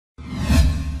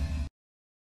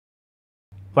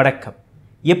வணக்கம்.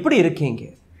 எப்படி இருக்கீங்க?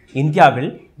 இந்தியாவில்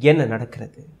என்ன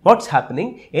நடக்கிறது? What's happening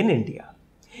in India?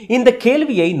 இந்த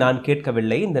கேள்வியை நான்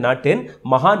கேட்கவில்லை. இந்த நாட்டின்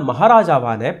மகான்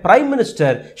மகாராஜாவான பிரைம்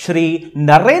மினிஸ்டர் ஸ்ரீ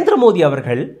நரேந்திர மோடி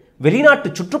அவர்கள்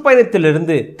வெளிநாட்டு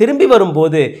சுற்றுப்பயணத்திலிருந்து திரும்பி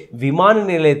வரும்போது விமான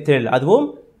நிலையத்தில், அதுவும்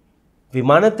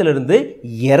விமானத்திலிருந்து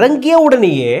இறங்கிய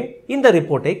உடனேயே இந்த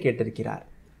ரிப்போர்ட்டை கேட்டிருக்கிறார்.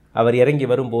 அவர் இறங்கி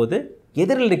வரும்போது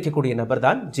எதிரில் நிற்கக்கூடிய நபர்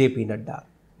தான் ஜேபி நட்டா,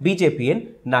 பிஜேபியின்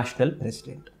நேஷனல்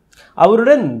பிரசிடென்ட்.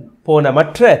 அவருடன் போன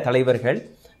மற்ற தலைவர்கள்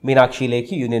மீனாட்சி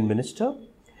லேக்கி யூனியன் மினிஸ்டர்,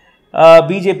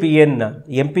 பிஜேபியின்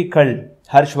எம்பிக்கள்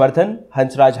ஹர்ஷ்வர்தன்,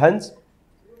 ஹன்ஸ்ராஜ் ஹன்ஸ்,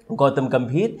 கௌதம்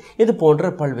கம்பீர், இது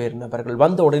போன்ற பல்வேறு நபர்கள்.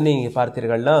 வந்த உடனே நீங்கள்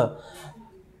பார்த்தீர்கள்னா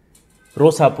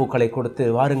ரோசா பூக்களை கொடுத்து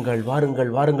வாருங்கள்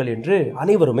வாருங்கள் வாருங்கள் என்று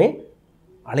அனைவருமே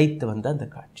அழைத்து வந்த அந்த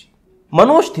காட்சி.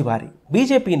 மனோஜ் திவாரி,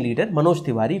 பிஜேபியின் லீடர் மனோஜ்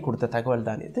திவாரி கொடுத்த தகவல்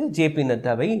தான் இது. ஜேபி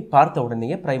நட்டாவை பார்த்த உடனே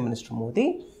பிரைம் மினிஸ்டர் மோடி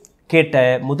கேட்ட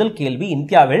முதல் கேள்வி,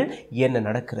 இந்தியாவில் என்ன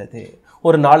நடக்கிறது?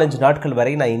 ஒரு 4-5 நாட்கள்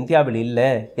வரை நான் இந்தியாவில் இல்லை,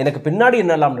 எனக்கு பின்னாடி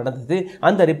என்னெல்லாம் நடந்தது,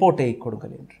 அந்த ரிப்போர்ட்டை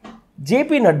கொடுங்கள் என்று.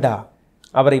 ஜேபி நட்டா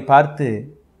அவரை பார்த்து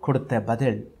கொடுத்த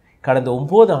பதில், கடந்த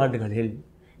 9 ஆண்டுகளில்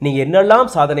நீங்கள் என்னெல்லாம்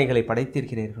சாதனைகளை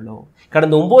படைத்திருக்கிறீர்களோ,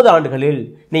 கடந்த 9 ஆண்டுகளில்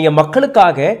நீங்கள்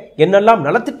மக்களுக்காக என்னெல்லாம்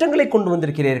நலத்திட்டங்களை கொண்டு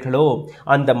வந்திருக்கிறீர்களோ,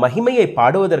 அந்த மகிமையை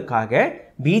பாடுவதற்காக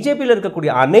பிஜேபியில்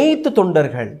இருக்கக்கூடிய அனைத்து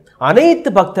தொண்டர்கள், அனைத்து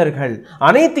பக்தர்கள்,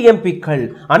 அனைத்து எம்பிக்கள்,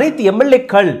 அனைத்து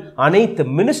எம்எல்ஏக்கள், அனைத்து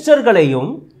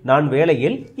மினிஸ்டர்களையும் நான்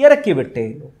வேலையில்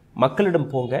இறக்கிவிட்டேன். மக்களிடம்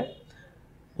போங்க,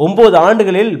 9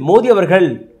 ஆண்டுகளில் மோடி அவர்கள்,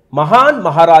 மகான்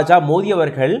மகாராஜா மோடி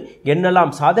அவர்கள்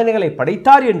என்னெல்லாம் சாதனைகளை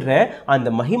படைத்தார் என்ற அந்த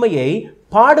மகிமையை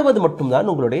பாடுவது மட்டும்தான்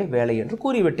உங்களுடைய வேலை என்று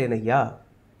கூறிவிட்டேன் ஐயா.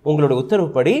 உங்களுடைய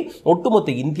உத்தரவுப்படி ஒட்டுமொத்த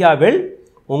இந்தியாவில்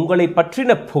உங்களை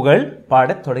பற்றின புகழ்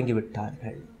பாடத்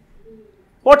தொடங்கிவிட்டார்கள்.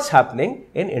 What's happening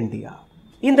in India?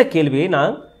 இந்த கேள்வியை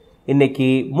நான் இன்னைக்கு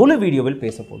முழு வீடியோவில்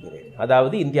பேச போகிறேன்.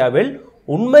 அதாவது இந்தியாவில்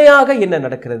உண்மையாக என்ன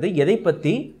நடக்கிறது, எதை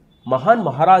பற்றி மகான்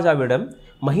மகாராஜாவிடம்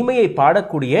மகிமையை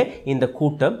பாடக்கூடிய இந்த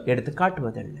கூட்டம் எடுத்து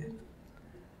காட்டுவதல்ல.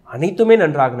 அனைத்துமே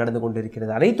நன்றாக நடந்து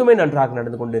கொண்டிருக்கிறது, அனைத்துமே நன்றாக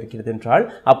நடந்து கொண்டிருக்கிறது என்றால்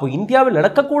அப்போ இந்தியாவில்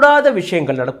நடக்கக்கூடாத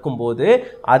விஷயங்கள் நடக்கும்போது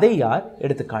அதை யார்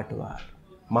எடுத்து காட்டுவார்?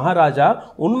 மகாராஜா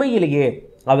உண்மையிலேயே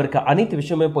அவருக்கு அனைத்து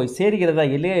விஷயமே போய் சேர்கிறதா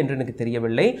இல்லையா என்று எனக்கு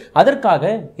தெரியவில்லை. அதற்காக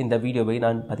இந்த வீடியோவை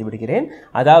நான் பதிவிடுகிறேன்.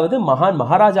 அதாவது மகான்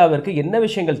மகாராஜாவிற்கு என்ன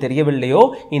விஷயங்கள் தெரியவில்லையோ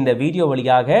இந்த வீடியோ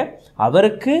வழியாக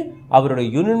அவருக்கு, அவருடைய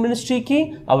யூனியன் மினிஸ்ட்ரிக்கு,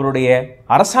 அவருடைய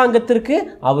அரசாங்கத்திற்கு,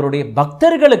 அவருடைய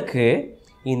பக்தர்களுக்கு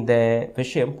இந்த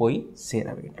விஷயம் போய் சேர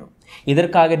வேண்டும்.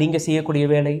 இதற்காக நீங்கள் செய்யக்கூடிய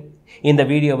வேலை, இந்த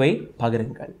வீடியோவை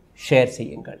பகிருங்கள், ஷேர்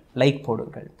செய்யுங்கள், லைக்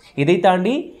போடுங்கள். இதை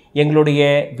தாண்டி எங்களுடைய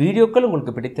வீடியோக்கள்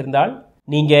உங்களுக்கு பிடித்திருந்தால்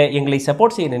நீங்கள் எங்களை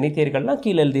சப்போர்ட் செய்ய நினைத்தீர்கள்னா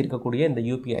கீழே எழுதியிருக்கக்கூடிய இந்த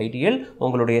யூபிஐ ஐடியில்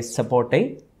உங்களுடைய சப்போர்ட்டை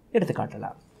எடுத்து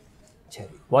காட்டலாம்.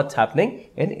 சரி, what's happening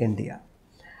in India?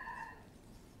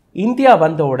 India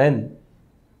வந்தவுடன்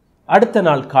அடுத்த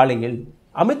நாள் காலையில்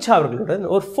அமித்ஷா அவர்களுடன்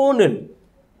ஒரு ஃபோனில்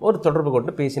ஒரு தொடர்பு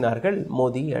கொண்டு பேசினார்கள்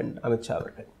மோடி அண்ட் அமித்ஷா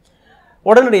அவர்கள்.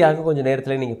 உடனடியாக கொஞ்சம்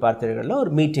நேரத்தில் நீங்கள் பார்த்தீர்கள்னா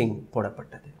ஒரு மீட்டிங்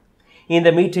போடப்பட்டது. இந்த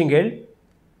மீட்டிங்கில்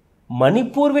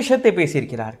மணிப்பூர் விஷயத்தை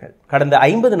பேசியிருக்கிறார்கள். கடந்த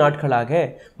 50 நாட்களாக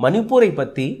மணிப்பூரை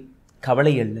பற்றி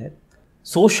கவலை இல்லை.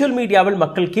 சோஷியல் மீடியாவில்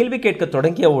மக்கள் கேள்வி கேட்க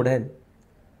தொடங்கியவுடன்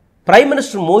பிரைம்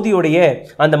மினிஸ்டர் மோடியுடைய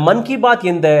அந்த மன் கி பாத்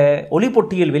எந்த ஒலி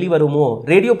பொட்டியில் வெளிவருமோ,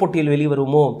 ரேடியோ பொட்டியில்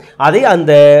வெளிவருமோ, அதை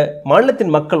அந்த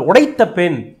மாநிலத்தின் மக்கள் உடைத்த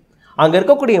பின் அங்கே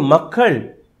இருக்கக்கூடிய மக்கள்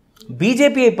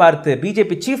பிஜேபியை பார்த்து,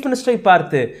 பிஜேபி சீஃப் மினிஸ்டரை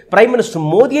பார்த்து, பிரைம் மினிஸ்டர்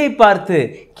மோடியை பார்த்து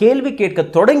கேள்வி கேட்க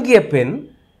தொடங்கிய பின்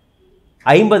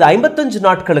 50-55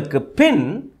 நாட்களுக்கு பின்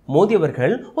மோடி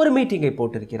அவர்கள் ஒரு மீட்டிங்கை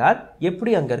போட்டிருக்கிறார்.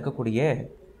 எப்படி அங்கே இருக்கக்கூடிய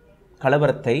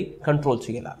கலவரத்தை கண்ட்ரோல்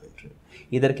செய்யலாம் என்று.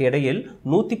 இதற்கு இடையில்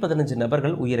 115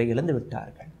 நபர்கள் உயிரை இழந்து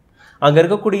விட்டார்கள். அங்கே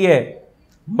இருக்கக்கூடிய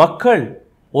மக்கள்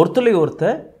ஒருத்தரை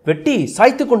ஒருத்தர் வெட்டி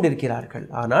சாய்த்து கொண்டிருக்கிறார்கள்.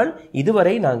 ஆனால்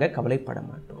இதுவரை நாங்கள் கவலைப்பட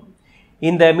மாட்டோம்.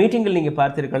 இந்த மீட்டிங்கில் நீங்கள்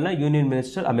பார்த்தீர்கள்னா union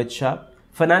minister Amit Shah,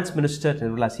 finance minister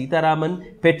Nirmala Sitharaman,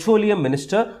 petroleum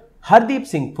minister Hardeep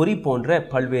Singh Puri போன்ற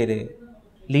பல்வேறு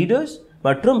லீடர்ஸ்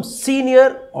மற்றும்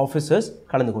சீனியர் ஆஃபீஸர்ஸ்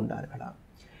கலந்து கொண்டார்களாம்.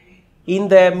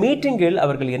 இந்த மீட்டிங்கில்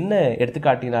அவர்கள் என்ன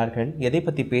எடுத்துக்காட்டினார்கள், எதை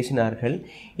பற்றி பேசினார்கள்,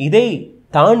 இதை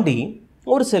தாண்டி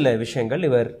ஒரு சில விஷயங்கள்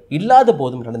இவர் இல்லாத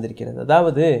போதும் நடந்திருக்கிறது.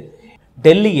 அதாவது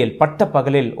டெல்லியில் பட்ட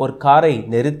பகலில் ஒரு காரை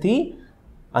நிறுத்தி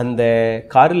அந்த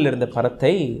காரில் இருந்த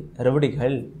பணத்தை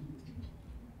ரவுடிகள்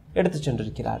எடுத்து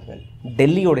சென்றிருக்கிறார்கள்.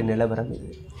 டெல்லியோட நிலவரம்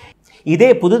இது. இதே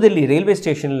புதுதில்லி ரயில்வே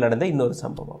ஸ்டேஷனில் நடந்த இன்னொரு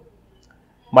சம்பவம்.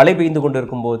 மழை பெய்து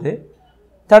கொண்டிருக்கும் போது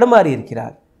தடுமாறி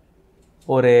இருக்கிறார்.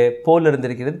 ஒரு போல்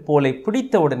இருந்திருக்கிறது, போலை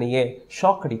பிடித்த உடனேயே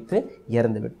ஷாக் அடித்து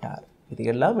இறந்து விட்டார்.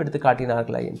 இதையெல்லாம் எடுத்து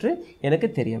காட்டினார்களா என்று எனக்கு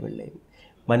தெரியவில்லை.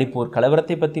 மணிப்பூர்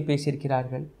கலவரத்தை பற்றி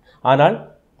பேசியிருக்கிறார்கள். ஆனால்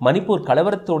மணிப்பூர்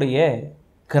கலவரத்துடைய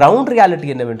கிரவுண்ட் ரியாலிட்டி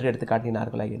என்னவென்று எடுத்து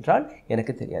காட்டினார்களா என்றால்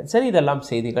எனக்கு தெரியாது. சரி, இதெல்லாம்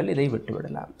செய்திகள், இதை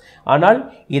விட்டுவிடலாம். ஆனால்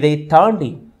இதை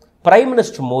தாண்டி பிரைம்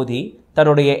மினிஸ்டர் மோடி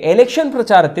தன்னுடைய எலெக்ஷன்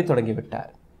பிரச்சாரத்தை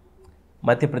தொடங்கிவிட்டார்.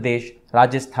 மத்திய பிரதேஷ்,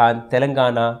 ராஜஸ்தான்,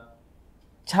 தெலுங்கானா,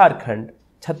 ஜார்க்கண்ட்,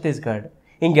 சத்தீஸ்கர்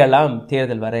இங்கெல்லாம்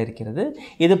தேர்தல் வர இருக்கிறது.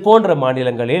 இது போன்ற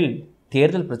மாநிலங்களில்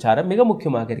தேர்தல் பிரச்சாரம் மிக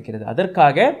முக்கியமாக இருக்கிறது.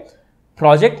 அதற்காக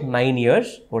ப்ராஜெக்ட் 9 years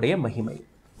உடைய மகிமை,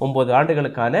 9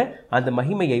 ஆண்டுகளுக்கான அந்த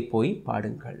மகிமையை போய்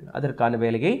பாடுங்கள், அதற்கான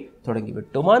வேலையை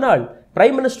தொடங்கிவிட்டோம். ஆனால்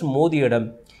பிரைம் மினிஸ்டர் மோடியிடம்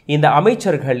இந்த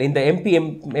அமைச்சர்கள், இந்த MP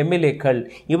MLAக்கள்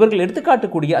இவர்கள்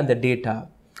எடுத்துக்காட்டக்கூடிய அந்த டேட்டா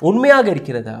உண்மையாக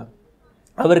இருக்கிறதா,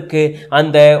 அவருக்கு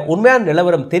அந்த உண்மையான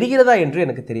நிலவரம் தெரிகிறதா என்று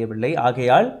எனக்கு தெரியவில்லை.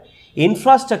 ஆகையால்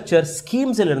இன்ஃப்ராஸ்ட்ரக்சர்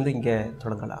ஸ்கீம்ஸிலிருந்து இங்கே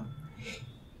தொடங்கலாம்.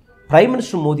 பிரைம்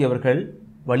மினிஸ்டர் மோடி அவர்கள்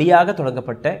வழியாக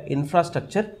தொடங்கப்பட்ட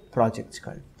இன்ஃப்ராஸ்ட்ரக்சர்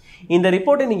ப்ராஜெக்ட்ஸ்கள். இந்த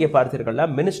ரிப்போர்ட்டை நீங்கள் பார்த்தீர்கள்னா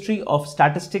ministry of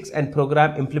statistics and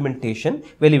program implementation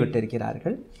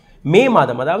வெளிவிட்டிருக்கிறார்கள். மே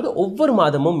மாதம், அதாவது ஒவ்வொரு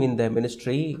மாதமும் இந்த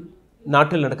மினிஸ்ட்ரி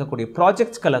நாட்டில் நடக்கக்கூடிய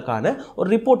ப்ராஜெக்ட்ஸ்களுக்கான ஒரு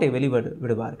ரிப்போர்ட்டை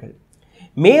வெளிவிடுவார்கள்.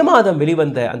 மே மாதம்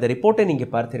வெளிவந்த அந்த ரிப்போர்ட்டை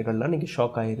நீங்கள் பார்த்தீர்கள்னா நீங்கள்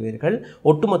ஷாக் ஆகிடுவீர்கள்.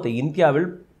 ஒட்டுமொத்த இந்தியாவில்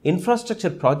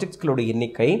இன்ஃப்ராஸ்ட்ரக்சர் ப்ராஜெக்ட்ஸ்களுடைய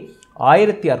எண்ணிக்கை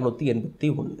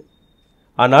 1681.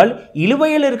 ஆனால்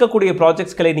இழுவையில் இருக்கக்கூடிய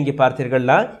ப்ராஜெக்ட்ஸ்களை நீங்கள்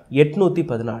பார்த்தீர்கள்னா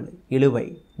 814. இழுவை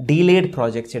டீலேட்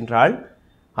ப்ராஜெக்ட்ஸ் என்றால்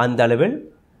அந்த அளவில்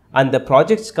அந்த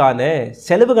ப்ராஜெக்ட்ஸ்க்கான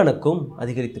செலவு கணக்கும்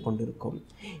அதிகரித்து கொண்டிருக்கும்.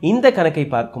 இந்த கணக்கை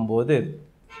பார்க்கும்போது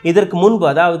இதற்கு முன்பு,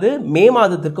 அதாவது மே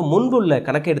மாதத்திற்கு முன்புள்ள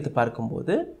கணக்கை எடுத்து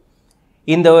பார்க்கும்போது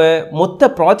இந்த மொத்த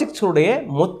ப்ராஜெக்ட்ஸுடைய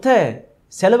மொத்த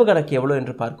செலவு கணக்கு எவ்வளோ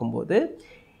என்று பார்க்கும்போது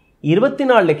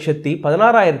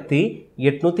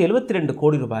 24,16,872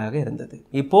 கோடி ரூபாயாக இருந்தது.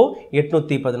 இப்போது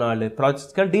 814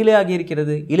 ப்ராஜெக்ட்ஸ்கள் டீலே ஆகி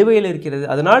இருக்கிறது, இழுவையில் இருக்கிறது.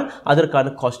 அதனால்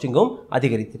அதற்கான காஸ்டிங்கும்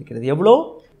அதிகரித்திருக்கிறது. எவ்வளோ?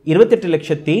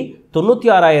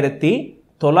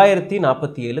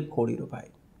 28,96,947 கோடி ரூபாய்.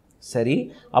 சரி,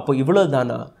 அப்போ இவ்வளவு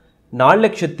தானா?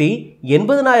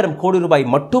 4,80,000 கோடி ரூபாய்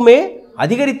மட்டுமே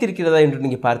அதிகரித்திருக்கிறதா என்று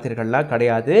நீங்கள் பார்த்தீர்கள்னா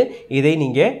கிடையாது. இதை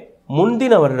நீங்கள்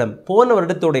முந்தின வருடம், போன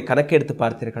வருடத்தோடைய கணக்கு எடுத்து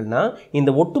பார்த்தீர்கள்னா இந்த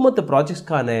ஒட்டுமொத்த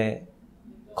ப்ராஜெக்ட்ஸ்க்கான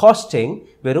காஸ்டிங்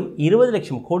வெறும் 20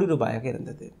 லட்சம் கோடி ரூபாயாக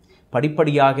இருந்தது.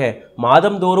 படிப்படியாக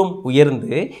மாதந்தோறும்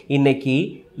உயர்ந்து இன்னைக்கு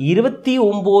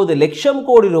 29 லட்சம்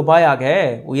கோடி ரூபாயாக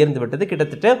உயர்ந்து விட்டது.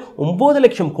 கிட்டத்தட்ட 9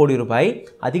 லட்சம் கோடி ரூபாய்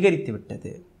அதிகரித்து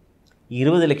விட்டது.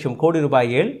 20 லட்சம் கோடி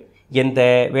ரூபாயில் எந்த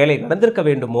வேலை நடந்திருக்க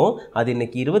வேண்டுமோ அது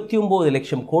இன்னைக்கு 29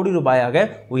 லட்சம் கோடி ரூபாயாக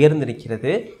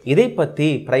உயர்ந்திருக்கிறது. இதை பற்றி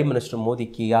பிரைம் மினிஸ்டர்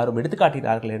மோடிக்கு யாரும்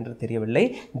எடுத்துக்காட்டினார்கள் என்று தெரியவில்லை.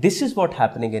 This is what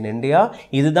happening in India.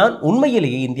 இதுதான்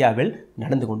உண்மையிலேயே இந்தியாவில்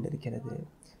நடந்து கொண்டிருக்கிறது.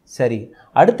 சரி,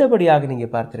 அடுத்தபடியாக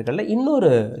நீங்கள் பார்த்தீர்கள்,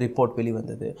 இன்னொரு ரிப்போர்ட்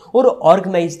வெளிவந்தது. ஒரு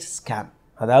ஆர்கனைஸ்ட் ஸ்கேம்,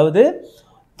 அதாவது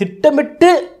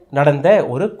திட்டமிட்டு நடந்த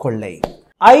ஒரு கொள்ளை.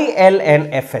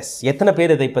 ILNFS. எத்தனை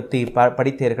பேர் இதை பற்றி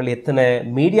படித்தீர்கள்? எத்தனை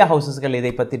மீடியா ஹவுசஸ்கள்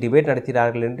இதை பற்றி டிபேட்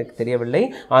நடத்தினார்கள் என்று தெரியவில்லை.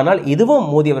 ஆனால் இதுவும்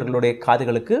மோடி அவர்களுடைய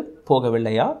காதுகளுக்கு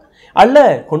போகவில்லையா, அல்ல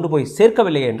கொண்டு போய்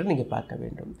சேர்க்கவில்லையா என்று நீங்கள் பார்க்க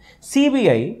வேண்டும்.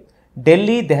 CBI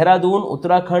டெல்லி, தெஹ்ராதூன்,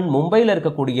 உத்தராகண்ட், மும்பையில்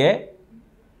இருக்கக்கூடிய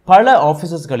பல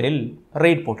ஆஃபீஸஸ்களில்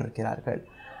ரெய்ட் போட்டிருக்கிறார்கள்.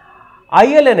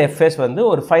 ILNFS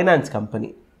ஒரு ஃபைனான்ஸ் கம்பெனி.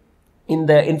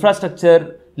 இந்த infrastructure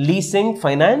leasing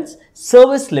finance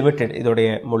service limited இதோடைய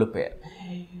முழு பெயர்.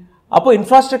 அப்போ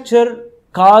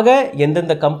இன்ஃப்ராஸ்ட்ரக்சருக்காக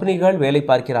எந்தெந்த கம்பெனிகள் வேலை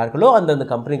பார்க்கிறார்களோ அந்தந்த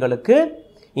கம்பெனிகளுக்கு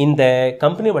இந்த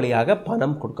கம்பெனி வழியாக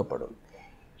பணம் கொடுக்கப்படும்.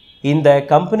 இந்த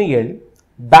கம்பெனியில்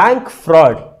பேங்க்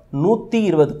ஃப்ராட்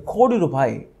 120 கோடி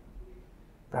ரூபாய்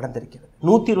நடந்திருக்கிறது.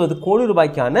 120 கோடி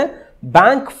ரூபாய்க்கான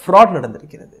பேங்க் ஃப்ராட்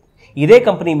நடந்திருக்கிறது. இதே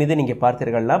கம்பெனி மீது நீங்கள்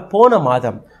பார்த்தீர்கள்னா போன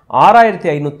மாதம்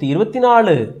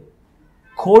 6,524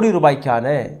 கோடி ரூபாய்க்கான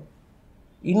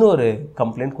இன்னொரு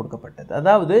கம்ப்ளைண்ட் கொடுக்கப்பட்டது.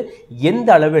 அதாவது எந்த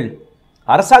அளவில்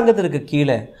அரசாங்கத்திற்கு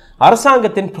கீழே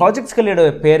அரசாங்கத்தின் ப்ராஜெக்ட்ஸ்களோட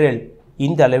பேரில்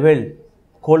இந்த அளவில்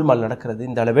கோல்மால் நடக்கிறது,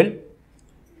 இந்த அளவில்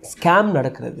ஸ்கேம்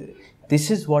நடக்கிறது. This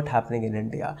is what happening in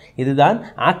India. இதுதான்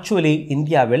ஆக்சுவலி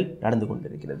இந்தியாவில் நடந்து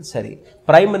கொண்டிருக்கிறது. சரி,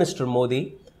 பிரைம் மினிஸ்டர் மோடி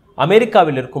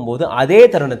அமெரிக்காவில் இருக்கும்போது அதே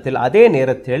தருணத்தில் அதே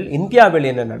நேரத்தில் இந்தியாவில்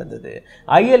என்ன நடந்தது?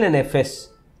 ILNFS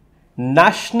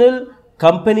நேஷனல்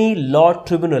கம்பெனி லா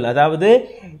ட்ரிபியூனல், அதாவது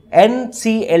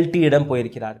NCLT இடம்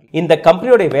போயிருக்கிறார்கள். இந்த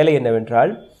கம்பெனியோடைய வேலை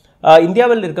என்னவென்றால்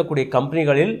இந்தியாவில் இருக்கக்கூடிய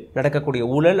கம்பெனிகளில் நடக்கக்கூடிய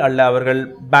ஊழல் அல்ல அவர்கள்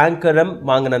பேங்கரிடம்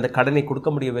வாங்கின அந்த கடனை கொடுக்க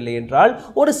முடியவில்லை என்றால்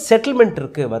ஒரு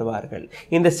செட்டில்மெண்ட்டிற்கு வருவார்கள்.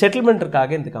 இந்த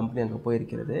செட்டில்மெண்ட்டிற்காக இந்த கம்பெனி அங்கே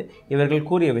போயிருக்கிறது. இவர்கள்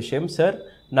கூறிய விஷயம், சார்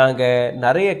நாங்கள்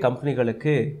நிறைய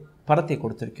கம்பெனிகளுக்கு பணத்தை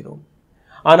கொடுத்துருக்கிறோம்,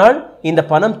 ஆனால் இந்த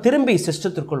பணம் திரும்பி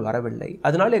சிஸ்டத்திற்குள் வரவில்லை.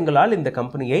 அதனால் எங்களால் இந்த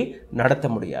கம்பெனியை நடத்த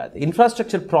முடியாது.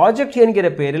 இன்ஃப்ராஸ்ட்ரக்சர் ப்ராஜெக்ட் என்கிற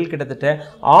பெயரில் கிட்டத்தட்ட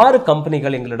 6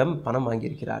 கம்பெனிகள் எங்களிடம் பணம்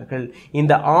வாங்கியிருக்கிறார்கள்.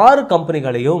 இந்த 6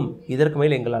 கம்பெனிகளையும் இதற்கு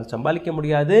மேல் எங்களால் சமாளிக்க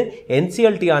முடியாது.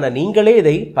 NCLT ஆன நீங்களே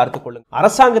இதை பார்த்துக் கொள்ளுங்கள்.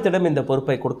 அரசாங்கத்திடம் இந்த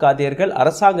பொறுப்பை கொடுக்காதீர்கள்.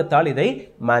 அரசாங்கத்தால் இதை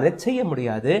மேனேஜ் செய்ய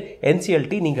முடியாது.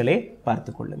 NCLT நீங்களே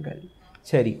பார்த்துக் கொள்ளுங்கள்.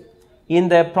 சரி,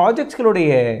 இந்த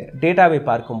ப்ராஜெக்ட்ஸ்களுடைய டேட்டாவை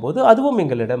பார்க்கும்போது அதுவும்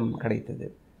எங்களிடம் கிடைத்தது.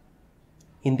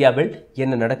 இந்தியாவில்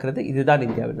என்ன நடக்கிறது, இதுதான்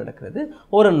இந்தியாவில் நடக்கிறது.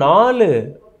 ஒரு 4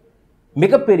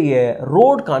 மிகப்பெரிய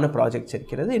ரோடுக்கான ப்ராஜெக்ட்ஸ்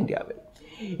இருக்கிறது இந்தியாவில்.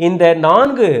 இந்த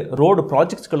 4 ரோடு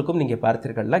ப்ராஜெக்ட்ஸ்களுக்கும் நீங்கள்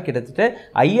பார்த்தீர்கள்னா கிட்டத்தட்ட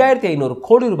 5500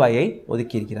 கோடி ரூபாயை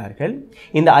ஒதுக்கியிருக்கிறார்கள்.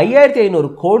 இந்த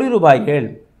 5500 கோடி ரூபாய்கள்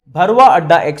பர்வா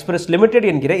அட்டா எக்ஸ்பிரஸ் லிமிடெட்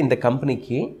என்கிற இந்த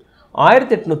கம்பெனிக்கு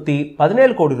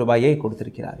 1817 கோடி ரூபாயை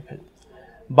கொடுத்திருக்கிறார்கள்.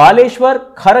 பாலேஸ்வர்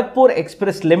கரக்பூர்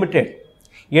எக்ஸ்பிரஸ் லிமிடெட்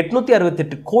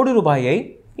 868 கோடி ரூபாயை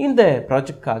இந்த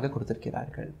ப்ராஜெக்டுக்காக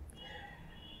கொடுத்திருக்கிறார்கள்.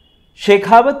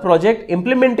 ஷேகாவத் ப்ராஜெக்ட்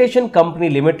இம்ப்ளிமெண்டேஷன் கம்பெனி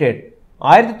லிமிடெட்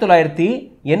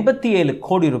 1987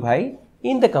 கோடி ரூபாய்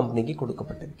இந்த கம்பெனிக்கு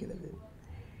கொடுக்கப்பட்டிருக்கிறது.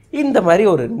 இந்த மாதிரி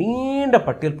ஒரு நீண்ட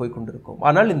பட்டியல் போய் கொண்டிருக்கும்.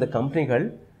 ஆனால் இந்த கம்பெனிகள்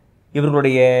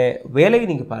இவர்களுடைய வேலையை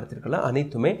நீங்கள் பார்த்தீர்களா,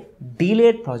 அனைத்துமே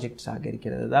டிலேட் ப்ராஜெக்ட்ஸாக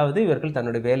இருக்கிறது. அதாவது இவர்கள்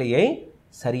தன்னுடைய வேலையை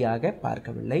சரியாக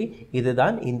பார்க்கவில்லை.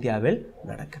 இதுதான் இந்தியாவில்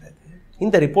நடக்கிறது.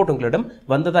 இந்த ரிப்போர்ட் உங்களிடம்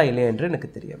வந்ததா இல்லையா என்று எனக்கு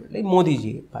தெரியவில்லை.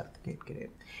 மோடிஜியை பார்த்து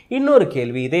கேட்கிறேன். இன்னொரு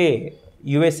கேள்வி, இதே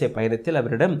USA பயணத்தில்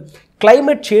அவரிடம்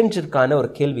கிளைமேட் சேஞ்சிற்கான ஒரு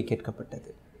கேள்வி கேட்கப்பட்டது.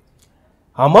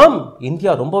 ஆமாம்,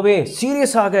 இந்தியா ரொம்பவே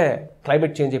சீரியஸாக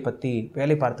கிளைமேட் சேஞ்சை பற்றி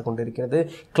வேலை பார்த்து கொண்டிருக்கிறது.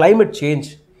 கிளைமேட் சேஞ்ச்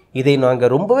இதை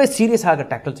நாங்கள் ரொம்பவே சீரியஸாக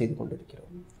டேக்கிள் செய்து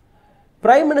கொண்டிருக்கிறோம்.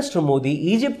 பிரைம் மினிஸ்டர் மோடி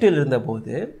ஈஜிப்டில்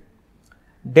இருந்தபோது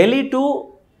டெல்லி டு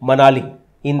மணாலி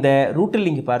இந்த ரூட்டில்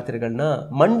நீங்கள் பார்த்தீர்கள்னா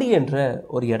மண்டி என்ற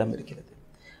ஒரு இடம் இருக்கிறது.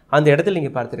 அந்த இடத்தில்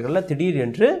நீங்கள் பார்த்தீர்கள்னா திடீர்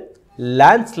என்று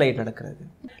லேண்ட்ஸ்லைட் நடக்கிறது.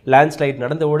 லேண்ட்ஸ்லைட்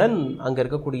நடந்தவுடன் அங்கே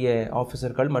இருக்கக்கூடிய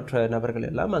ஆஃபீஸர்கள் மற்ற நபர்கள்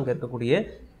எல்லாம் அங்கே இருக்கக்கூடிய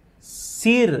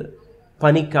சீர்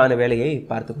பணிக்கான வேலையை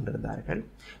பார்த்து கொண்டிருந்தார்கள்.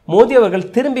 மோடி அவர்கள்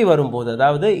திரும்பி வரும்போது,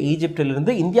 அதாவது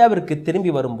ஈஜிப்டிலிருந்து இந்தியாவிற்கு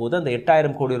திரும்பி வரும்போது அந்த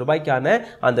 8000 கோடி ரூபாய்க்கான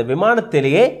அந்த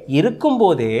விமானத்திலேயே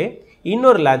இருக்கும்போதே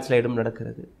இன்னொரு லேண்ட்ஸ்லைடும்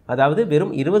நடக்கிறது. அதாவது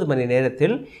வெறும் 20 மணி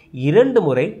நேரத்தில் 2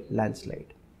 முறை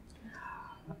லேண்ட்ஸ்லைட்.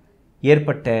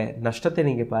 ஏற்பட்ட நஷ்டத்தை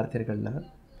நீங்கள் பார்த்தீர்கள்னா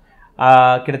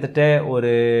கிட்டத்தட்ட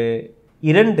ஒரு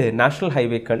 2 நேஷனல்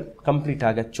ஹைவேக்கள்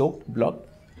கம்ப்ளீட்டாக சோக் பிளாக்.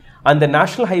 அந்த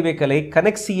நேஷனல் ஹைவேக்களை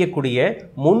கனெக்ட் செய்யக்கூடிய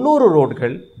 300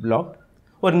 ரோடுகள் பிளாக்.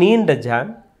 ஒரு நீண்ட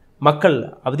ஜாம், மக்கள்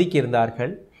அவதிக்கு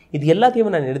இருந்தார்கள். இது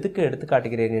எல்லாத்தையும் நான் எடுத்து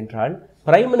காட்டுகிறேன் என்றால்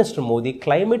பிரைம் மினிஸ்டர் மோடி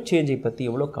கிளைமேட் சேஞ்சை பற்றி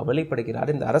எவ்வளோ கவலைப்படுகிறார்,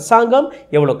 இந்த அரசாங்கம்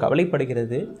எவ்வளோ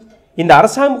கவலைப்படுகிறது, இந்த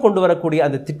அரசாங்கம் கொண்டு வரக்கூடிய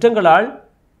அந்த திட்டங்களால்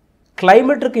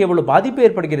கிளைமேட்டுக்கு எவ்வளோ பாதிப்பு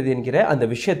ஏற்படுகிறது என்கிற அந்த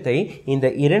விஷயத்தை இந்த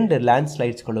 2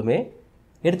 லேண்ட்ஸ்லைட்ஸ்களுமே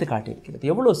எடுத்து காட்டியிருக்கிறது.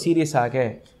 எவ்வளோ சீரியஸாக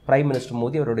பிரைம் மினிஸ்டர்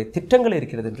மோடி அவருடைய திட்டங்கள்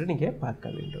இருக்கிறது என்று நீங்கள் பார்க்க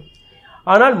வேண்டும்.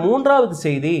 ஆனால் 3வது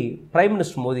செய்தி பிரைம்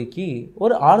மினிஸ்டர் மோடிக்கு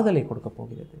ஒரு ஆறுதலை கொடுக்க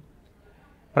போகிறது.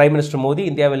 பிரைம் மினிஸ்டர் மோடி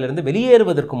இந்தியாவிலிருந்து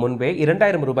வெளியேறுவதற்கு முன்பே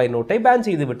 2000 ரூபாய் நோட்டை பேன்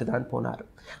செய்துவிட்டு தான் போனார்.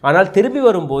 ஆனால் திரும்பி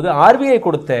வரும்போது RBI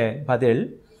கொடுத்த பதில்,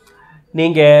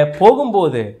 நீங்கள்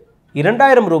போகும்போது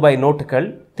 2000 ரூபாய் நோட்டுகள்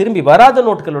திரும்பி வராத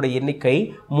நோட்டுகளுடைய எண்ணிக்கை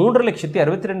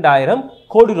 3,62,000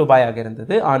 கோடி ரூபாயாக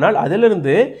இருந்தது. ஆனால்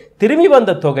அதிலிருந்து திரும்பி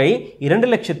வந்த தொகை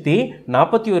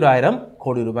 2,41,000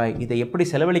 கோடி ரூபாய். இதை எப்படி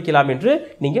செலவழிக்கலாம் என்று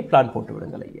நீங்கள் பிளான் போட்டு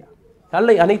விடுங்கள் ஐயா.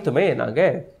 அனைத்துமே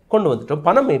நாங்கள் கொண்டு வந்துட்டோம்.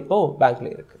 பணம் இப்போ பேங்க்ல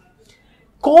இருக்கு.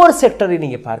 கோர் செக்டரை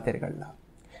நீங்கள் பார்த்தீர்கள்னா,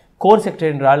 கோர்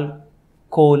செக்டர் என்றால்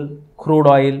கோல், crude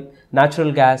oil,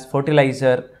 natural gas,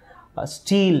 fertiliser,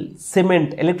 steel,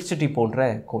 cement, electricity போன்ற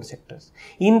கோர் செக்டர்ஸ்.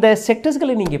 இந்த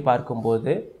செக்டர்ஸ்களை நீங்கள்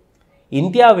பார்க்கும்போது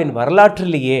இந்தியாவின்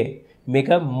வரலாற்றிலேயே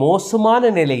மிக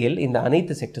மோசமான நிலையில் இந்த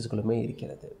அனைத்து செக்டர்ஸ்களுமே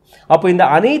இருக்கிறது. அப்போ இந்த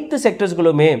அனைத்து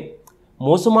செக்டர்ஸ்களுமே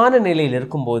மோசமான நிலையில்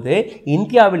இருக்கும்போது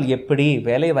இந்தியாவில் எப்படி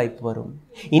வேலை வாய்ப்பு வரும்,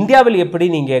 இந்தியாவில் எப்படி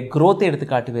நீங்கள் growth எடுத்து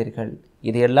காட்டுவீர்கள்,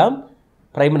 இதையெல்லாம்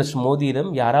பிரைம் மினிஸ்டர்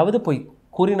மோடியிடம் யாராவது போய்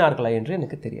கூறினார்களா என்று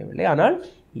எனக்கு தெரியவில்லை. ஆனால்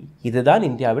இதுதான்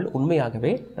இந்தியாவில்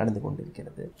உண்மையாகவே நடந்து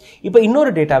கொண்டிருக்கிறது. இப்போ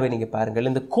இன்னொரு டேட்டாவை நீங்கள் பாருங்கள்.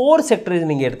 இந்த கோர் செக்டரை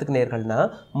நீங்கள் எடுத்துக்கினீர்கள்னா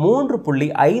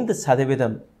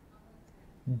 3.5%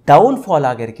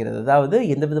 டவுன்ஃபாலாக இருக்கிறது. அதாவது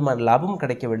எந்த விதமான லாபமும்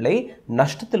கிடைக்கவில்லை,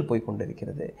 நஷ்டத்தில் போய்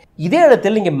கொண்டிருக்கிறது. இதே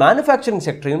இடத்தில் நீங்கள் மேனுஃபேக்சரிங்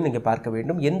செக்டரையும் நீங்கள் பார்க்க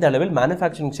வேண்டும். எந்த அளவில்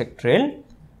மேனுஃபேக்சரிங் செக்டரில்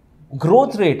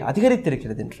growth ரேட்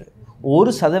அதிகரித்திருக்கிறது என்று.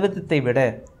 1% விட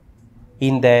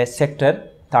இந்த செக்டர்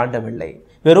தாண்டவில்லை.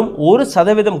 வெறும்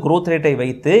 1% growth ரேட்டை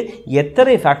வைத்து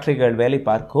எத்தனை ஃபேக்டரிகள் வேலை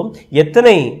பார்க்கும்,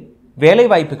 எத்தனை வேலை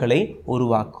வாய்ப்புகளை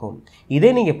உருவாக்கும். இதை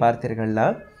நீங்கள் பார்த்தீர்கள்னா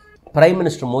பிரைம்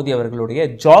மினிஸ்டர் மோடி அவர்களுடைய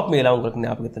ஜாப் மேலா உங்களுக்கு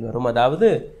ஞாபகத்தில் வரும். அதாவது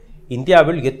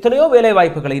இந்தியாவில் எத்தனையோ வேலை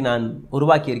வாய்ப்புகளை நான்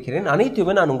உருவாக்கி இருக்கிறேன்,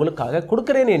 அனைத்துமே நான் உங்களுக்காக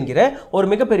கொடுக்கிறேன் என்கிற ஒரு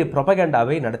மிகப்பெரிய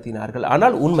ப்ரொபகண்டாவை நடத்தினார்கள்.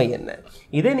 ஆனால் உண்மை என்ன?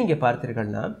 இதை நீங்க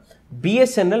பார்த்தீர்கள்னா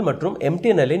பிஎஸ்என்எல் மற்றும்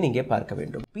எம்டிஎன்எல்லை நீங்க பார்க்க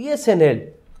வேண்டும். பிஎஸ்என்எல்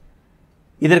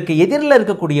இதற்கு எதிரில்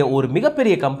இருக்கக்கூடிய ஒரு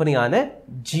மிகப்பெரிய கம்பெனியான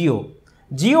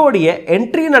ஜியோடைய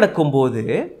என்ட்ரி நடக்கும்போது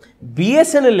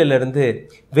பிஎஸ்என்எல்லிருந்து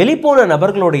வெளிப்போன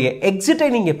நபர்களுடைய எக்ஸிட்டை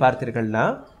நீங்க பார்த்தீர்கள்னா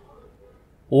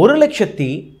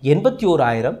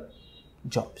 1,81,000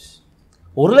 ஜாப்ஸ்,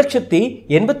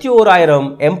 1,81,000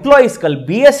 எம்ப்ளாயீஸ்கள்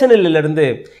பிஎஸ்என்எல்லிருந்து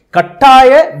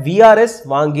கட்டாய விஆர்எஸ்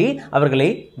வாங்கி அவர்களை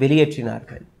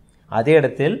வெளியேற்றினார்கள். அதே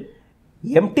இடத்தில்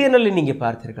எம்டிஎன்எல் நீங்க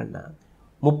பார்த்தீர்கள்னா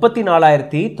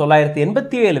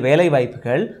 34,987 வேலை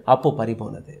வாய்ப்புகள் அப்போ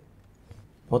பறிபோனது.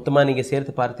 மொத்தமாக நீங்கள்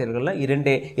சேர்த்து பார்த்தீர்கள்னா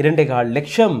 2.25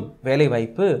 லட்சம் வேலை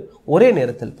வாய்ப்பு ஒரே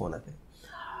நேரத்தில் போனது.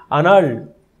 ஆனால்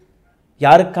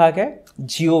யாருக்காக?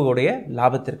 ஜியோவுடைய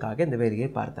லாபத்திற்காக இந்த வேலையை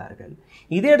பார்த்தார்கள்.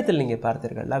 இதே இடத்தில் நீங்கள்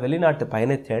பார்த்தீர்கள்னா வெளிநாட்டு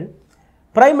பயணத்தில்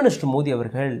பிரைம் மினிஸ்டர் மோடி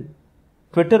அவர்கள்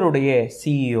ட்விட்டருடைய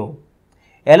சிஇஓ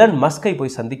எலன் மஸ்கை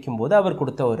போய் சந்திக்கும் போது அவர்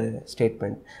கொடுத்த ஒரு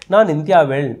ஸ்டேட்மெண்ட், நான்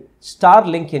இந்தியாவில்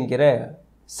ஸ்டார்லிங்க் என்கிற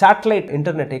சேட்டலைட்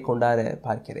இன்டர்நெட்டை கொண்டாட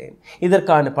பார்க்கிறேன்.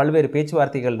 இதற்கான பல்வேறு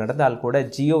பேச்சுவார்த்தைகள் நடந்தால் கூட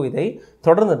ஜியோ இதை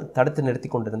தொடர்ந்து தடுத்து நிறுத்தி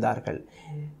கொண்டிருந்தார்கள்.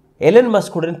 எலன்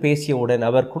மஸ்குடன் பேசியவுடன்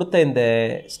அவர் கொடுத்த இந்த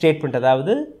ஸ்டேட்மெண்ட்,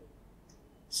 அதாவது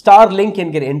ஸ்டார்லிங்க்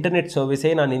என்கிற இன்டர்நெட்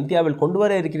சர்வீஸை நான் இந்தியாவில் கொண்டு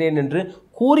வர இருக்கிறேன் என்று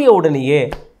கூறிய உடனேயே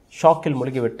ஷாக்கில்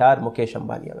முழுகிவிட்டார் முகேஷ்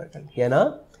அம்பானி அவர்கள். ஏன்னா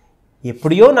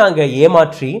எப்படியோ நாங்கள்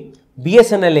ஏமாற்றி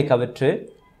பிஎஸ்என்எல்லை கவிற்று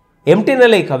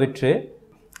எம்டிஎன்எல்லை கவிற்று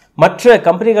மற்ற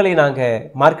கம்பெனிகளை நாங்கள்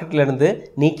மார்க்கெட்டிலிருந்து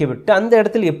நீக்கிவிட்டு அந்த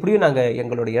இடத்தில் எப்படியும் நாங்கள்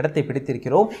எங்களுடைய இடத்தை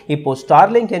பிடித்திருக்கிறோம். இப்போது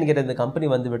ஸ்டார்லிங்க் என்கிற இந்த கம்பெனி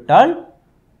வந்துவிட்டால்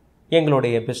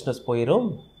எங்களுடைய பிஸ்னஸ் போயிடும்.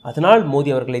 அதனால் மோடி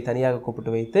அவர்களை தனியாக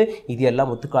கூப்பிட்டு வைத்து இது எல்லாம்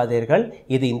ஒத்துக்காதீர்கள்,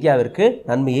 இது இந்தியாவிற்கு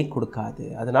நன்மையை கொடுக்காது,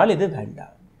 அதனால் இது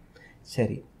வேண்டாம்.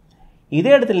 சரி,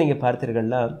 இதே இடத்தில் நீங்கள்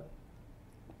பார்த்தீர்கள்னா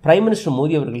பிரைம் மினிஸ்டர்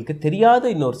மோடி அவர்களுக்கு தெரியாத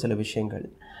இன்னொரு சில விஷயங்கள்.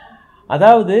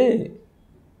 அதாவது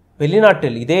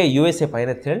வெளிநாட்டில் இதே யுஎஸ்ஏ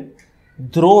பயணத்தில்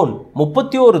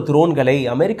 31 ட்ரோன்களை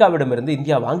அமெரிக்காவிடமிருந்து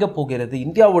இந்தியா வாங்கப் போகிறது,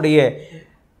 இந்தியாவுடைய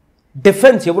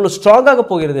டிஃபென்ஸ் எவ்வளோ ஸ்ட்ராங்காக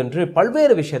போகிறது என்று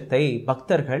பல்வேறு விஷயத்தை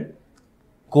பக்தர்கள்,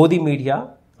 கோதி மீடியா,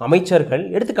 அமைச்சர்கள்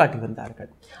எடுத்துக்காட்டி வந்தார்கள்.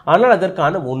 ஆனால்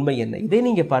அதற்கான உண்மை என்ன? இதை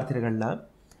நீங்கள் பார்த்தீர்கள்னா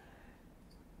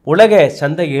உலக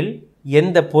சந்தையில்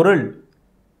எந்த பொருள்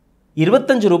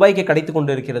 25 ரூபாய்க்கு கிடைத்து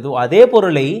கொண்டு இருக்கிறதோ அதே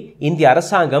பொருளை இந்திய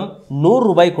அரசாங்கம் 100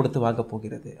 ரூபாய் கொடுத்து வாங்க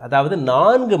போகிறது. அதாவது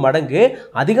 4 மடங்கு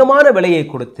அதிகமான விலையை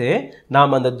கொடுத்து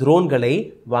நாம் அந்த ட்ரோன்களை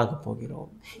வாங்க போகிறோம்.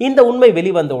 இந்த உண்மை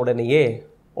வெளிவந்த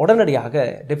உடனடியாக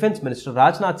டிஃபென்ஸ் மினிஸ்டர்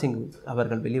ராஜ்நாத் சிங்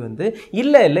அவர்கள் வெளிவந்து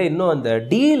இல்லை இன்னும் அந்த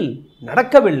டீல்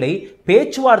நடக்கவில்லை,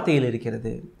 பேச்சுவார்த்தையில்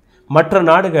இருக்கிறது. மற்ற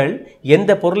நாடுகள்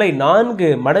எந்த பொருளை 4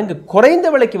 மடங்கு குறைந்த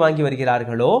விலைக்கு வாங்கி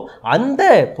வருகிறார்களோ அந்த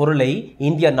பொருளை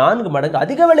இந்தியா 4 மடங்கு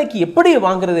அதிக விலைக்கு எப்படி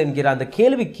வாங்குறது என்கிற அந்த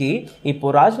கேள்விக்கு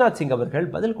இப்போ ராஜ்நாத் சிங் அவர்கள்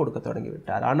பதில் கொடுக்க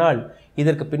தொடங்கிவிட்டார். ஆனால்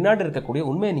இதற்கு பின்னாடி இருக்கக்கூடிய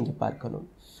உண்மையை நீங்கள் பார்க்கணும்.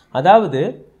 அதாவது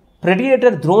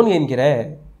பிரெடியேட்டர் ட்ரோன் என்கிற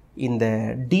இந்த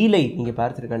டீலை நீங்கள்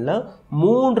பார்த்தீர்கள்னா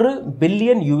 $3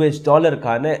 பில்லியன்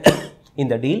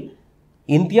இந்த டீல்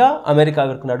இந்தியா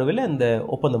அமெரிக்காவிற்கு நடுவில் இந்த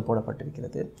ஒப்பந்தம்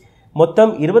போடப்பட்டிருக்கிறது.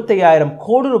 மொத்தம் 25,000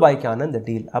 கோடி ரூபாய்க்கான இந்த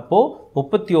டீல். அப்போது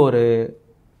 31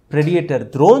 பிரெடியேட்டர்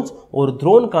ட்ரோன்ஸ், ஒரு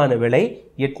ட்ரோனுக்கான விலை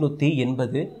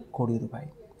 880 கோடி ரூபாய்.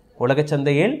 உலக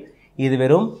சந்தையில் இது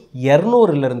வெறும்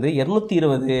 200 to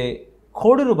 220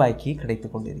 கோடி ரூபாய்க்கு கிடைத்து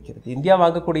கொண்டிருக்கிறது. இந்தியா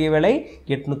வாங்கக்கூடிய விலை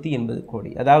 880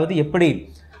 கோடி. அதாவது எப்படி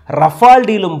ரஃபால்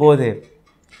டீலும் போது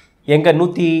எங்கள்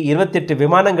 128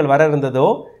 விமானங்கள் வர இருந்ததோ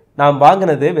நாம்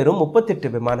வாங்கினது வெறும் 38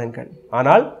 விமானங்கள்,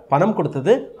 ஆனால் பணம்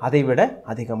கொடுத்தது அதை விட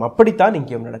அதிகம். அப்படித்தான்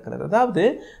இங்கேயும் நடக்கிறது. அதாவது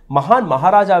மகான்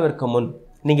மகாராஜாவிற்கு முன்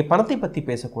நீங்கள் பணத்தை பற்றி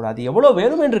பேசக்கூடாது, எவ்வளோ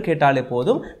வேணும் என்று கேட்டாலே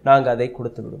போதும் நாங்கள் அதை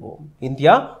கொடுத்து விடுவோம்.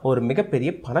 இந்தியா ஒரு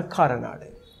மிகப்பெரிய பணக்கார நாடு.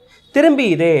 திரும்பி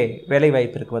இதே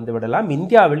வேலைவாய்ப்பிற்கு வந்து விடலாம்.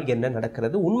 இந்தியாவில் என்ன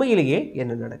நடக்கிறது, உண்மையிலேயே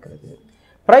என்ன நடக்கிறது?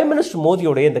 பிரைம் மினிஸ்டர்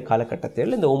மோடியோடைய இந்த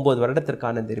காலகட்டத்தில் இந்த 9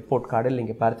 வருடத்திற்கான இந்த ரிப்போர்ட் கார்டில்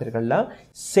நீங்கள் பார்த்தீர்கள்னா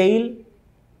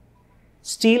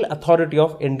ஸ்டீல் அத்தாரிட்டி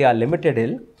ஆஃப் இந்தியா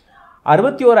லிமிடெடில்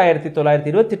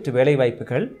 61,928 வேலை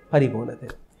வாய்ப்புகள் பறிபோனது.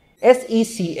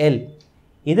 SECL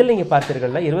இதில் நீங்கள்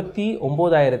பார்த்தீர்கள்னா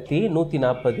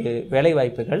 29,140 வேலை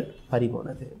வாய்ப்புகள்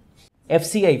பறிபோனது.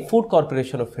 FCI food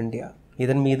corporation of India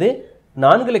இதன் மீது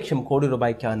 4 லட்சம் கோடி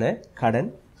ரூபாய்க்கான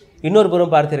கடன். இன்னொரு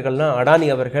புறம் பார்த்தீர்கள்னா அடானி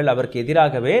அவர்கள் அவருக்கு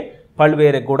எதிராகவே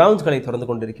பல்வேறு குடவுன்ஸ்களை திறந்து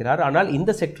கொண்டிருக்கிறார். ஆனால்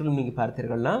இந்த செக்டரில் நீங்கள்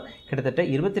பார்த்தீர்கள்னா கிட்டத்தட்ட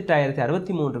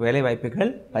 28,063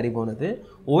 வேலைவாய்ப்புகள் பறிபோனது.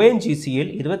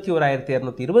 ONGCயில்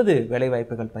 21,220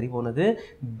 வேலைவாய்ப்புகள் பறிபோனது.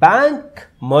 பேங்க்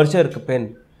மர்ஜருக்கு பின்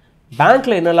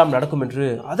பேங்க்ல என்னெல்லாம் நடக்கும் என்று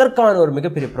அதற்கான ஒரு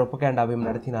மிகப்பெரிய ப்ரொபகேண்டாவையும்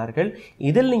நடத்தினார்கள்.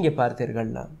 இதில் நீங்கள்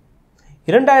பார்த்தீர்கள்னா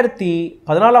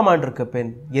 2014ஆம் ஆண்டிற்கு பின்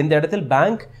எந்த இடத்தில்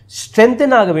பேங்க்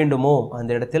ஸ்ட்ரென்தன் ஆக வேண்டுமோ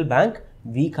அந்த இடத்தில் பேங்க்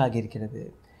வீக் ஆகி இருக்கிறது.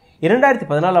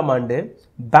 2014ஆம் ஆண்டு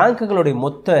பேங்குகளுடைய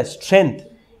மொத்த ஸ்ட்ரென்த்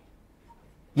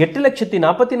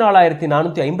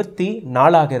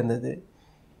 8,44,454 இருந்தது.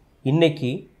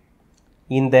 இன்னைக்கு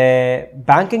இந்த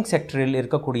பேங்கிங் செக்டரில்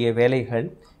இருக்கக்கூடிய வேலைகள்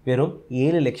வெறும்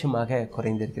 7 லட்சமாக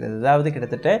குறைந்திருக்கிறது. அதாவது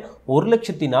கிட்டத்தட்ட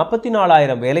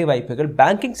 1,44,000 வேலை வாய்ப்புகள்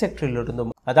பேங்கிங் செக்டரில்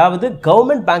இருந்தும், அதாவது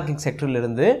கவர்மெண்ட் பேங்கிங் செக்டரில்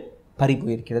இருந்து பறி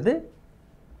போயிருக்கிறது,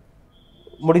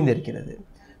 முடிந்திருக்கிறது.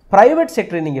 பிரைவேட்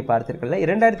செக்டரை நீங்கள் பார்த்தீர்கள்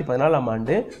 2014ஆம்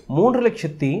ஆண்டு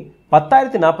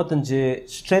 3,10,045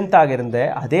 ஸ்ட்ரென்த்தாக இருந்த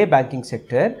அதே பேங்கிங்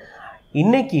செக்டர்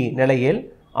இன்னைக்கு நிலையில்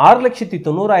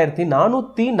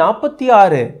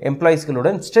 6,90,446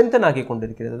 எம்ப்ளாயிஸ்களுடன் ஸ்ட்ரென்தன் ஆகி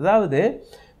கொண்டிருக்கிறது. அதாவது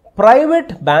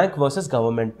private bank versus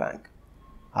government bank.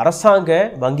 அரசாங்க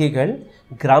வங்கிகள்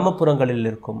கிராமப்புறங்களில்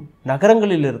இருக்கும்,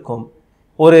 நகரங்களில் இருக்கும்,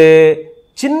 ஒரு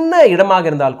சின்ன இடமாக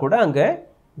இருந்தால் கூட அங்கே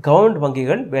கவர்மெண்ட்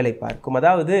வங்கிகள் வேலை பார்க்கும்.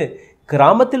 அதாவது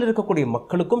கிராமத்தில் இருக்கக்கூடிய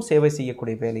மக்களுக்கும் சேவை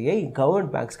செய்யக்கூடிய வேலையை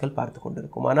கவர்மெண்ட் பேங்க்ஸ்கள் பார்த்து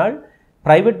கொண்டிருக்கும். ஆனால்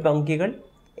பிரைவேட் வங்கிகள்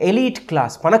எலீட்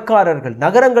கிளாஸ், பணக்காரர்கள்,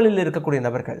 நகரங்களில் இருக்கக்கூடிய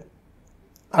நபர்கள்,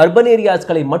 அர்பன்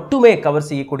ஏரியாஸ்களை மட்டுமே கவர்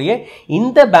செய்யக்கூடிய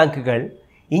இந்த பேங்குகள்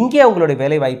இங்கே அவங்களுடைய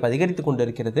வேலை வாய்ப்பு அதிகரித்து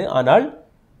கொண்டிருக்கிறது. ஆனால்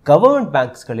கவர்மெண்ட்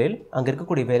பேங்க்ஸ்களில் அங்கே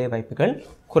இருக்கக்கூடிய வேலை வாய்ப்புகள்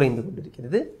குறைந்து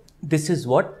கொண்டிருக்கிறது. This is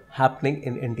what happening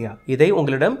in India. இதை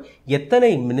உங்களிடம்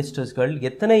எத்தனை மினிஸ்டர்ஸ்கள்,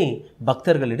 எத்தனை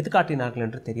பக்தர்கள் எடுத்துக்காட்டினார்கள்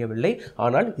என்று தெரியவில்லை.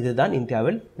 ஆனால் இதுதான்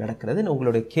இந்தியாவில் நடக்கிறது.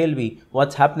 உங்களுடைய கேள்வி,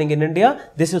 what's happening in India?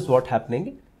 This is what happening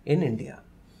in India.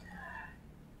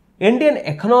 Indian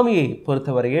எக்கனாமியை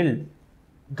பொறுத்தவரையில்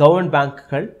கவர்மெண்ட்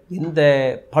பேங்க்குகள் இந்த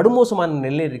படுமோசமான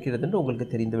நிலையில் இருக்கிறது என்று உங்களுக்கு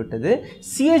தெரிந்துவிட்டது.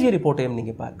 சிஏஜி ரிப்போர்ட்டையும்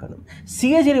நீங்கள் பார்க்கணும்.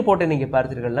 சிஏஜி ரிப்போர்ட்டை நீங்கள்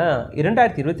பார்த்தீர்கள்னா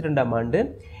 2022ஆம் ஆண்டு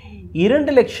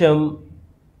 2 லட்சம்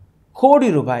கோடி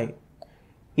ரூபாய்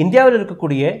இந்தியாவில்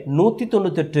இருக்கக்கூடிய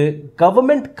 198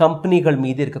 கவர்மெண்ட் கம்பெனிகள்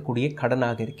மீது இருக்கக்கூடிய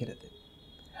கடனாக இருக்கிறது.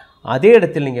 அதே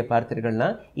இடத்தில் நீங்கள் பார்த்தீர்கள்னா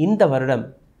இந்த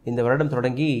வருடம்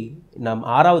தொடங்கி நாம்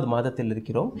 6வது மாதத்தில்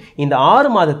இருக்கிறோம். இந்த 6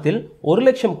 மாதத்தில் 1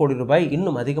 லட்சம் கோடி ரூபாய்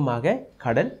இன்னும் அதிகமாக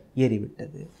கடன்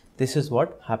ஏறிவிட்டது. This is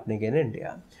what happening in India.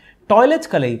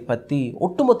 டாய்லெட்ஸ்களை பற்றி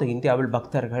ஒட்டுமொத்த இந்தியாவில்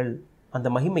பக்தர்கள் அந்த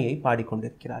மகிமையை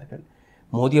பாடிக்கொண்டிருக்கிறார்கள்.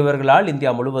 மோடி அவர்களால்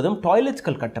இந்தியா முழுவதும்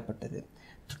டாய்லெட்ஸ்கள் கட்டப்பட்டது.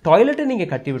 டாய்லெட்டை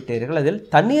நீங்கள் கட்டிவிட்டீர்கள், அதில்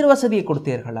தண்ணீர் வசதியை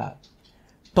கொடுத்தீர்களா?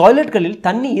 டாய்லெட்களில்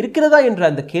தண்ணி இருக்கிறதா என்ற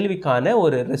அந்த கேள்விக்கான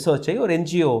ஒரு ரிசர்ச்சை ஒரு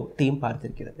NGO டீம்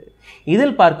பார்த்திருக்கிறது.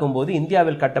 இதில் பார்க்கும்போது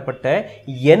இந்தியாவில் கட்டப்பட்ட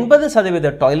 80%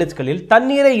 டாய்லெட்ஸ்களில்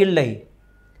தண்ணீரே இல்லை.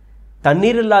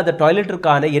 தண்ணீர் இல்லாத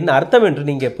டாய்லெட்டிற்கான என்ன அர்த்தம் என்று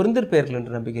நீங்கள் புரிந்திருப்பீர்கள்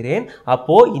என்று நம்புகிறேன்.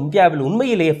 அப்போ இந்தியாவில்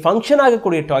உண்மையிலேயே ஃபங்க்ஷன்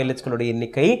ஆகக்கூடிய டாய்லெட்ஸ்களுடைய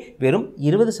எண்ணிக்கை வெறும்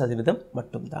 20%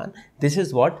 மட்டும்தான். This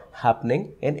is what happening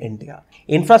in India.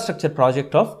 Infrastructure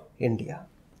project of India.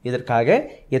 இதற்காக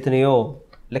எத்தனையோ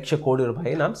லட்ச கோடி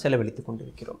ரூபாயை நாம் செலவழித்துக்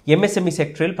கொண்டிருக்கிறோம். MSME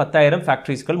செக்டரில் 10,000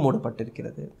 ஃபேக்டரிஸ்கள்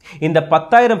மூடப்பட்டிருக்கிறது. இந்த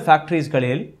 10,000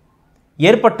 ஃபேக்டரிஸ்களில்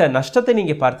ஏற்பட்ட நஷ்டத்தை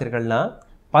நீங்கள் பார்த்தீர்கள்னா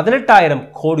 18,000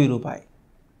 கோடி ரூபாய்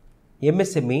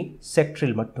MSME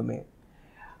செக்டரில் மட்டுமே.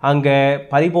 அங்கே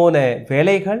பறிபோன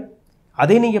வேலைகள்,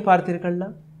 அதை நீங்கள் பார்த்தீர்கள்னா.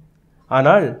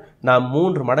 ஆனால் நாம்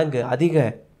 3 மடங்கு அதிக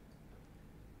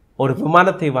ஒரு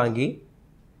விமானத்தை வாங்கி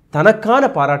தனக்கான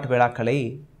பாராட்டு விழாக்களை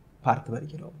பார்த்து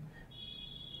வருகிறோம்.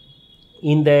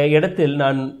 இந்த இடத்தில்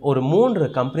நான் ஒரு 3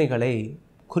 கம்பெனிகளை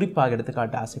குறிப்பாக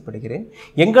எடுத்துக்காட்ட ஆசைப்படுகிறேன்.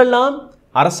 எங்கெல்லாம்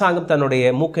அரசாங்கம் தன்னுடைய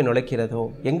மூக்கை நுழைக்கிறதோ,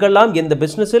 எங்கெல்லாம் எந்த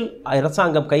பிஸ்னஸில்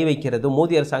அரசாங்கம் கை வைக்கிறதோ,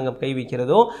 மோடி அரசாங்கம் கை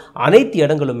வைக்கிறதோ, அனைத்து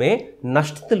இடங்களுமே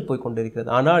நஷ்டத்தில் போய் கொண்டிருக்கிறது.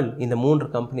 ஆனால் இந்த 3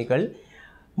 கம்பெனிகள்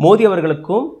மோடி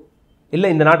அவர்களுக்கும்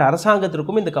இல்லை இந்த நாட்டு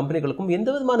அரசாங்கத்திற்கும் இந்த கம்பெனிகளுக்கும் எந்த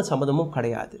விதமான சம்மதமும்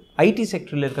கிடையாது. ஐடி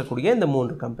செக்டரில் இருக்கக்கூடிய இந்த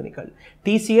 3 கம்பெனிகள்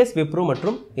TCS, விப்ரோ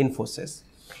மற்றும் இன்ஃபோசிஸ்.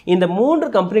 இந்த 3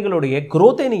 கம்பெனிகளுடைய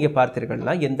குரோத்தை நீங்கள்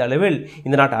பார்த்தீர்கள்னா எந்த அளவில்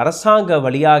இந்த நாட்டு அரசாங்க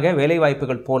வழியாக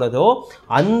வேலைவாய்ப்புகள் போனதோ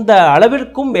அந்த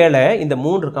அளவிற்கும் மேலே இந்த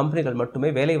 3 கம்பெனிகள் மட்டுமே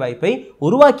வேலைவாய்ப்பை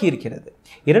உருவாக்கி இருக்கிறது.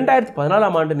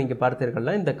 2014ஆம் ஆண்டு நீங்கள்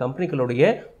பார்த்தீர்கள்னா இந்த கம்பெனிகளுடைய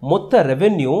மொத்த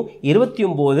ரெவென்யூ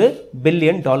 $29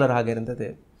 பில்லியன் இருந்தது.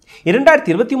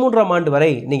 2023ஆம் ஆண்டு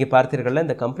வரை நீங்கள் பார்த்தீர்கள்னா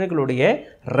இந்த கம்பெனிகளுடைய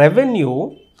ரெவென்யூ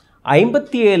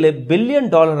 $57 பில்லியன்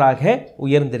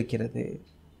உயர்ந்திருக்கிறது.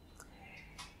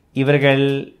 இவர்கள்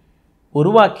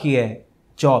உருவாக்கிய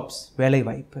ஜாப்ஸ்,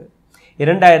 வேலைவாய்ப்பு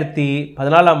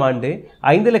 2014ஆம் ஆண்டு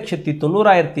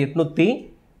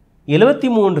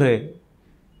 5,90,873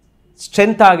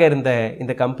 ஸ்ட்ரென்த்தாக இருந்த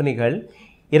இந்த கம்பெனிகள்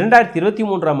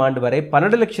 2023ஆம் ஆண்டு வரை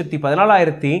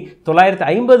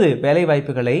 12,14,950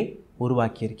 வேலைவாய்ப்புகளை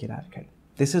உருவாக்கியிருக்கிறார்கள்.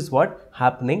 This is what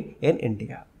happening in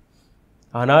India.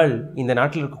 ஆனால் இந்த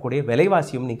நாட்டில் இருக்கக்கூடிய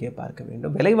விலைவாசியும் நீங்கள் பார்க்க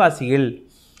வேண்டும். விலைவாசியில்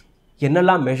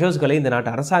என்னெல்லாம் மெஷர்ஸ்களை இந்த நாட்டு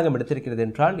அரசாங்கம் எடுத்திருக்கிறது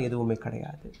என்றால் எதுவுமே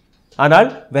கிடையாது. ஆனால்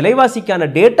விலைவாசிக்கான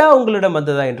டேட்டா உங்களிடம்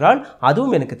வந்ததா என்றால்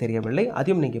அதுவும் எனக்கு தெரியவில்லை.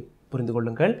 அதையும் நீங்கள் புரிந்து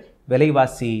கொள்ளுங்கள்.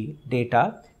 விலைவாசி டேட்டா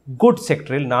குட்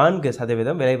செக்டரில்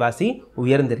 4% விலைவாசி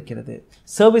உயர்ந்திருக்கிறது.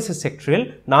 சர்வீசஸ் செக்டரில்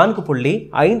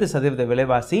 4.5%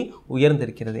 விலைவாசி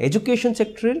உயர்ந்திருக்கிறது. எஜுகேஷன்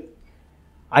செக்டரில்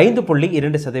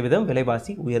 5.2%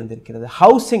 விலைவாசி உயர்ந்திருக்கிறது.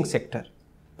 ஹவுசிங் செக்டர்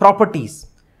ப்ராப்பர்ட்டிஸ்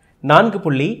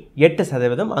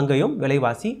 4.8% அங்கேயும்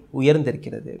விலைவாசி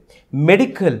உயர்ந்திருக்கிறது.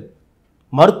 மெடிக்கல்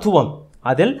மருத்துவம்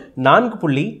அதில்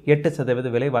 4.8%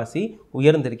 விலைவாசி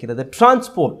உயர்ந்திருக்கிறது.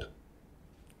 டிரான்ஸ்போர்ட்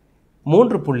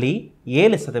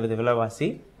 3.7% விலைவாசி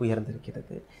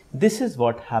உயர்ந்திருக்கிறது. This is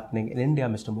what happening in India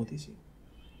mister Modiji.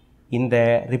 இந்த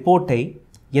ரிப்போர்ட்டை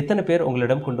எத்தனை பேர்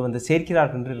உங்களிடம் கொண்டு வந்து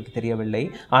சேர்க்கிறார்கள் என்று எனக்கு தெரியவில்லை.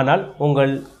 ஆனால்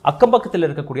உங்கள் அக்கம் பக்கத்தில்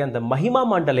இருக்கக்கூடிய அந்த மஹிமா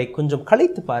மண்டலை கொஞ்சம்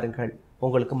கலைத்து பாருங்கள்.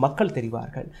 உங்களுக்கு மக்கள்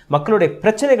தெரிவார்கள். மக்களுடைய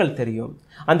பிரச்சனைகள் தெரியும்.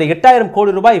 அந்த 8000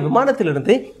 கோடி ரூபாய்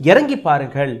விமானத்திலிருந்து இறங்கி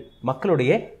பாருங்கள்.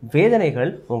 மக்களுடைய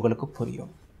வேதனைகள் உங்களுக்கு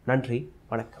புரியும். நன்றி,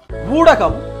 வணக்கம்.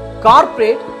 ஊடகம்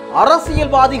கார்ப்பரேட்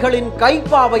அரசியல்வாதிகளின்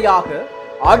கைப்பாவையாக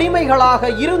அடிமைகளாக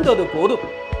இருந்தது போதும்.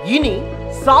 இனி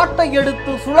சாட்டை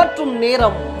எடுத்து சுழற்றும்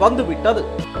நேரம் வந்துவிட்டது.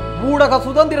 ஊடக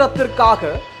சுதந்திரத்திற்காக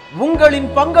உங்களின்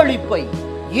பங்களிப்பை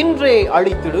இன்றே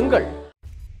அளித்திடுங்கள்.